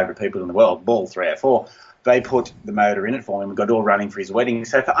 two of my favourite people in the world, Ball 304, they put the motor in it for me, and we got it all running for his wedding.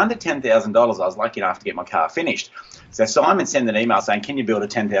 So for under $10,000, I was lucky enough to get my car finished. So Simon sent an email saying, can you build a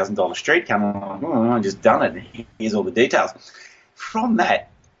 $10,000 street car? I'm like, I just done it. Here's all the details. From that,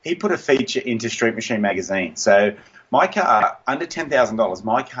 he put a feature into Street Machine magazine. So my car, under $10,000,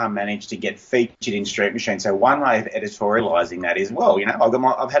 my car managed to get featured in Street Machine. So one way of editorialising that is, well,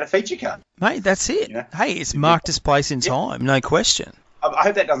 I've had a feature car. Mate, that's it. Hey, it's marked its place in time, no question. I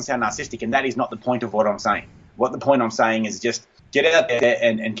hope that doesn't sound narcissistic, and that is not the point of what I'm saying. What the point I'm saying is just get out there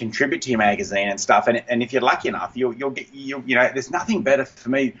and contribute to your magazine and stuff. And if you're lucky enough, you'll get there's nothing better for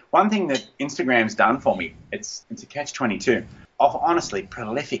me. One thing that Instagram's done for me, it's a catch-22. Honestly,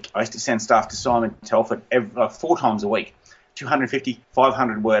 prolific. I used to send stuff to Simon Telford 4 times a week, 250,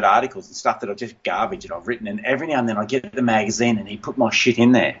 500-word articles and stuff that are just garbage that I've written. And every now and then I get the magazine and he put my shit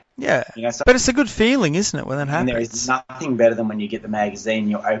in there. Yeah, but it's a good feeling, isn't it, when that happens? And there is nothing better than when you get the magazine,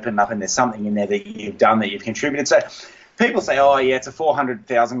 you open up and there's something in there that you've done, that you've contributed. So people say, oh, yeah, it's a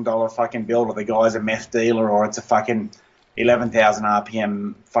 $400,000 fucking build, or the guy's a meth dealer, or it's a fucking 11,000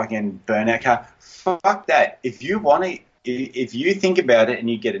 RPM fucking burnout car. Fuck that. If you think about it and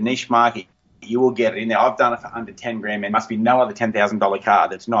you get a niche market, you will get it in there. I've done it for under 10 grand. There must be no other $10,000 car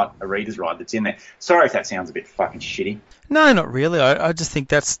that's not a reader's ride that's in there. Sorry if that sounds a bit fucking shitty. No, not really. I just think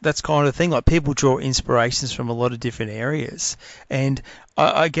that's kind of the thing. Like, people draw inspirations from a lot of different areas. And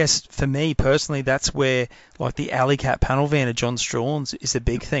I guess for me personally, that's where, like, the Alley Cat panel van of John Strawn's is a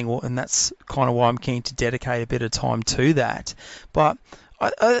big thing. And that's kind of why I'm keen to dedicate a bit of time to that. But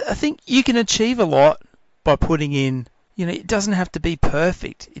I think you can achieve a lot by putting in, it doesn't have to be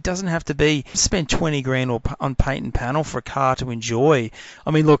perfect. It doesn't have to be spend 20 grand on paint and panel for a car to enjoy. I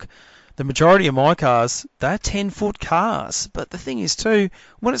mean, look, the majority of my cars, they're 10-foot cars. But the thing is, too,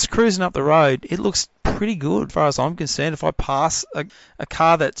 when it's cruising up the road, it looks pretty good as far as I'm concerned. If I pass a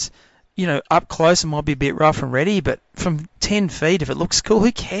car that's, up close, it might be a bit rough and ready, but from 10 feet, if it looks cool,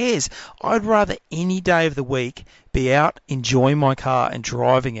 who cares? I'd rather any day of the week be out enjoying my car and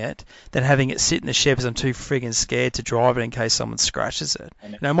driving it than having it sit in the shed because I'm too friggin' scared to drive it in case someone scratches it.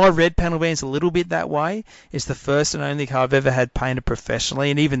 Now, my red panel van's a little bit that way. It's the first and only car I've ever had painted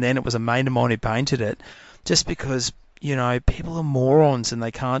professionally, and even then it was a mate of mine who painted it, just because, people are morons and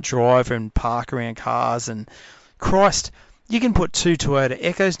they can't drive and park around cars. And Christ, you can put 2 Toyota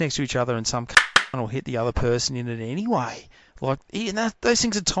Echoes next to each other and some will hit the other person in it anyway. Like, those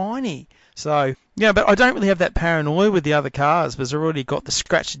things are tiny. So, but I don't really have that paranoia with the other cars because I've already got the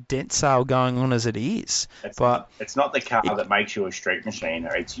scratch dent sale going on as it is. It's not the car that makes you a street machine,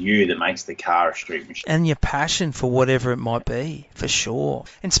 or it's you that makes the car a street machine. And your passion for whatever it might be, for sure.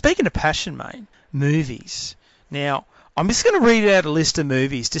 And speaking of passion, mate, movies. Now, I'm just going to read out a list of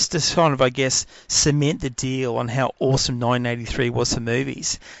movies just to kind of, I guess, cement the deal on how awesome 1983 was for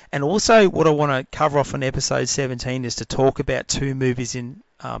movies. And also what I want to cover off on episode 17 is to talk about 2 movies in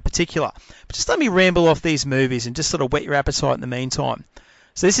particular. But just let me ramble off these movies and just sort of whet your appetite in the meantime.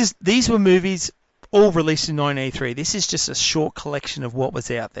 So these were movies all released in 1983. This is just a short collection of what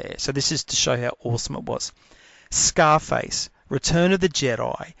was out there. So this is to show how awesome it was. Scarface, Return of the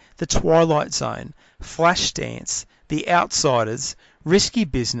Jedi, The Twilight Zone, Flashdance, The Outsiders, Risky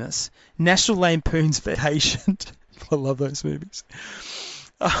Business, National Lampoon's Vacation. I love those movies.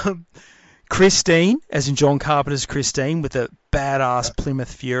 Christine, as in John Carpenter's Christine, with a badass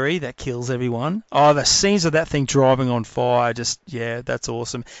Plymouth Fury that kills everyone. Oh, the scenes of that thing driving on fire, that's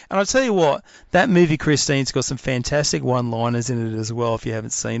awesome. And I'll tell you what, that movie Christine's got some fantastic one-liners in it as well, if you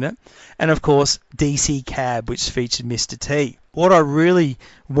haven't seen it. And of course, DC Cab, which featured Mr. T. What I really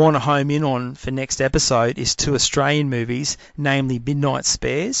want to home in on for next episode is 2 Australian movies, namely Midnight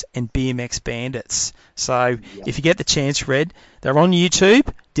Spares and BMX Bandits. So if you get the chance, Red, they're on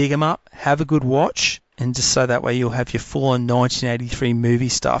YouTube. Dig them up, have a good watch, and just so that way you'll have your full-on 1983 movie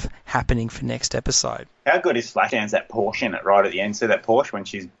stuff happening for next episode. How good is Flashdance, that Porsche in it right at the end? So that Porsche when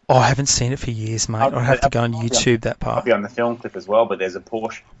she's... Oh, I haven't seen it for years, mate. I'll have to go on YouTube that I'll part. be on the film clip as well, but there's a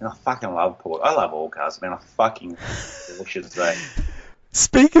Porsche, and I fucking love Porsche. I love all cars, man. I fucking Porsches, though.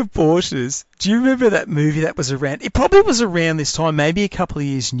 Speaking of Porsches, do you remember that movie that was around? It probably was around this time, maybe a couple of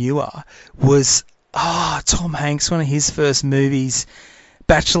years newer. Was Tom Hanks, one of his first movies,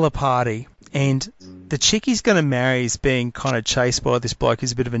 Bachelor Party, and the chick he's going to marry is being kind of chased by this bloke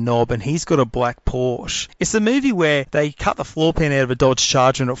who's a bit of a knob, and he's got a black Porsche. It's the movie where they cut the floor pan out of a Dodge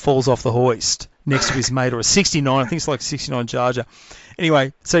Charger and it falls off the hoist next to his mate, or a 69, I think it's like a 69 Charger.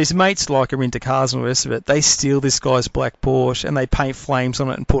 Anyway, so his mates are into cars and all the rest of it. They steal this guy's black Porsche and they paint flames on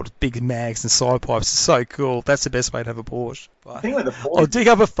it and put big mags and side pipes. It's so cool. That's the best way to have a Porsche. I think with the Porsche, I'll dig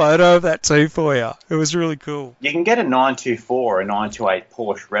up a photo of that too for you. It was really cool. You can get a 924 or a 928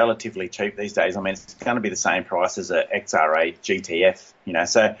 Porsche relatively cheap these days. I mean, it's going to be the same price as a XR8 GTF, you know.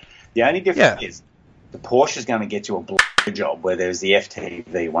 So the only difference is the Porsche is going to get you a blow job, whereas the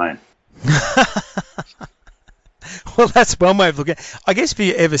FTV won't. Well, that's one way of looking at it. I guess if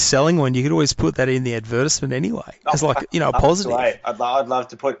you're ever selling one, you could always put that in the advertisement anyway. As like, you know, a positive. I'd love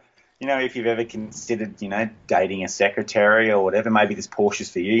to put, you know, if you've ever considered, you know, dating a secretary or whatever, maybe this Porsche's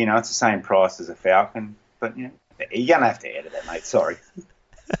for you. You know, it's the same price as a Falcon. But, you know, you're going to have to edit it, mate. Sorry.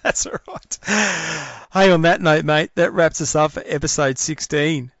 That's all right. Hey, on that note, mate, that wraps us up for episode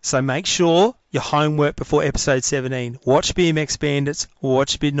 16. So make sure your homework before episode 17. Watch BMX Bandits,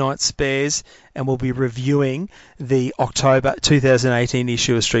 watch Midnight Spares, and we'll be reviewing the October 2018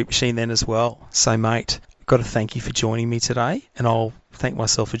 issue of Street Machine then as well. So, mate, I've got to thank you for joining me today, and I'll thank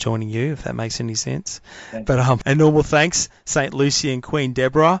myself for joining you, if that makes any sense. But and normal thanks, St. Lucy and Queen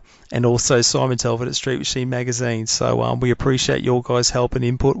Deborah, and also Simon Telford at Street Machine Magazine. So we appreciate your guys' help and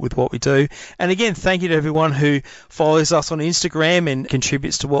input with what we do. And again, thank you to everyone who follows us on Instagram and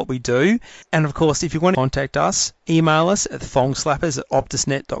contributes to what we do. And of course, if you want to contact us, email us at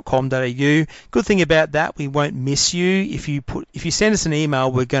thongslappers@optusnet.com.au. Good thing about that, we won't miss you. If you send us an email,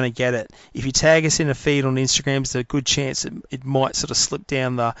 we're going to get it. If you tag us in a feed on Instagram, there's a good chance it might sort of slip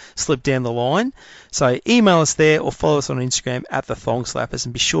down the line. So email us there or follow us on Instagram at the Thong Slappers,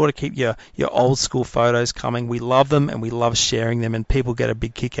 and be sure to keep your old school photos coming. We love them and we love sharing them, and people get a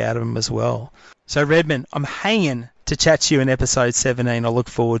big kick out of them as well. So Redmond, I'm hanging to chat to you in episode 17. I look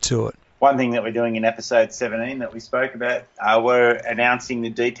forward to it. One thing that we're doing in episode 17 that we spoke about, we're announcing the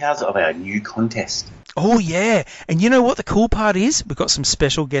details of our new contest. Oh, yeah. And you know what the cool part is? We've got some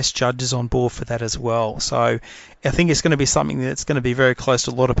special guest judges on board for that as well. So I think it's going to be something that's going to be very close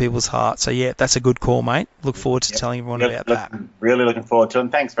to a lot of people's hearts. So, yeah, that's a good call, mate. Look forward to telling everyone about that. Really looking forward to it.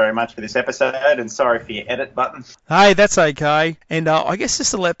 And thanks very much for this episode. And sorry for your edit button. Hey, that's okay. And I guess just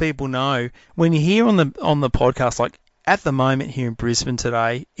to let people know, when you're here on the podcast, like, at the moment here in Brisbane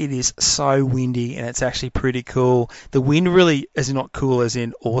today, it is so windy and it's actually pretty cool. The wind really is not cool as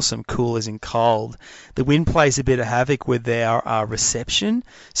in awesome, cool as in cold. The wind plays a bit of havoc with our reception.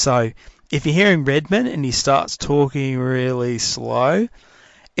 So if you're hearing Redmond and he starts talking really slow,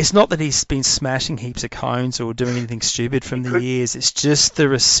 it's not that he's been smashing heaps of cones or doing anything stupid from the years. It's just the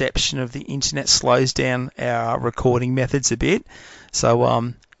reception of the internet slows down our recording methods a bit.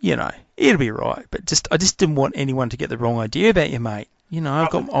 So, you know, it'll be right. But I just didn't want anyone to get the wrong idea about you, mate. You know,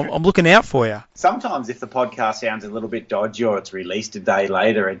 I'm looking out for you. Sometimes if the podcast sounds a little bit dodgy or it's released a day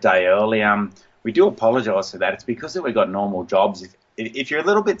later, a day early, we do apologise for that. It's because we've got normal jobs. If you're a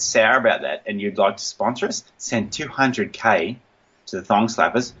little bit sour about that and you'd like to sponsor us, send 200K to the Thong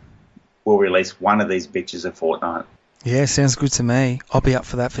Slappers. We'll release one of these bitches a fortnight. Yeah, sounds good to me. I'll be up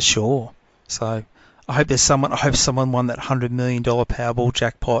for that for sure. So I hope someone won that $100 million Powerball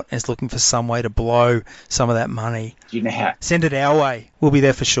jackpot and is looking for some way to blow some of that money. Do you know how? Send it our way. We'll be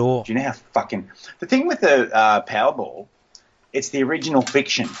there for sure. Do you know how fucking... The thing with the Powerball, it's the original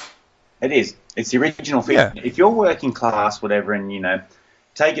fiction. It is. It's the original fiction. Yeah. If you're working class, whatever, and, you know,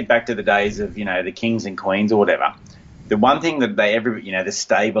 take it back to the days of, you know, the kings and queens or whatever, the one thing that the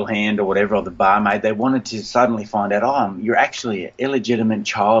stable hand or whatever, or the barmaid, they wanted to suddenly find out, you're actually an illegitimate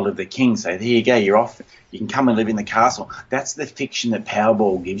child of the king. So there you go, you're off. You can come and live in the castle. That's the fiction that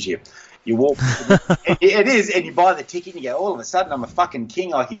Powerball gives you. You walk, it is, and you buy the ticket and you go, all of a sudden I'm a fucking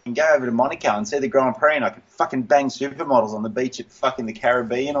king. I can go over to Monaco and see the Grand Prix and I can fucking bang supermodels on the beach at fucking the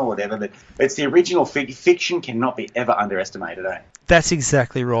Caribbean or whatever. But it's the original fiction cannot be ever underestimated, eh? That's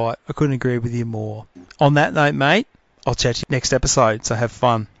exactly right. I couldn't agree with you more. On that note, mate, I'll chat to you next episode, so have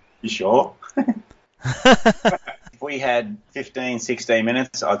fun. You sure? If we had 15, 16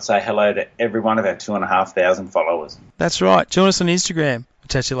 minutes, I'd say hello to every one of our 2,500 followers. That's right. Join us on Instagram. I'll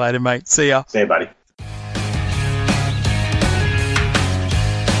chat to you later, mate. See ya. See ya, buddy.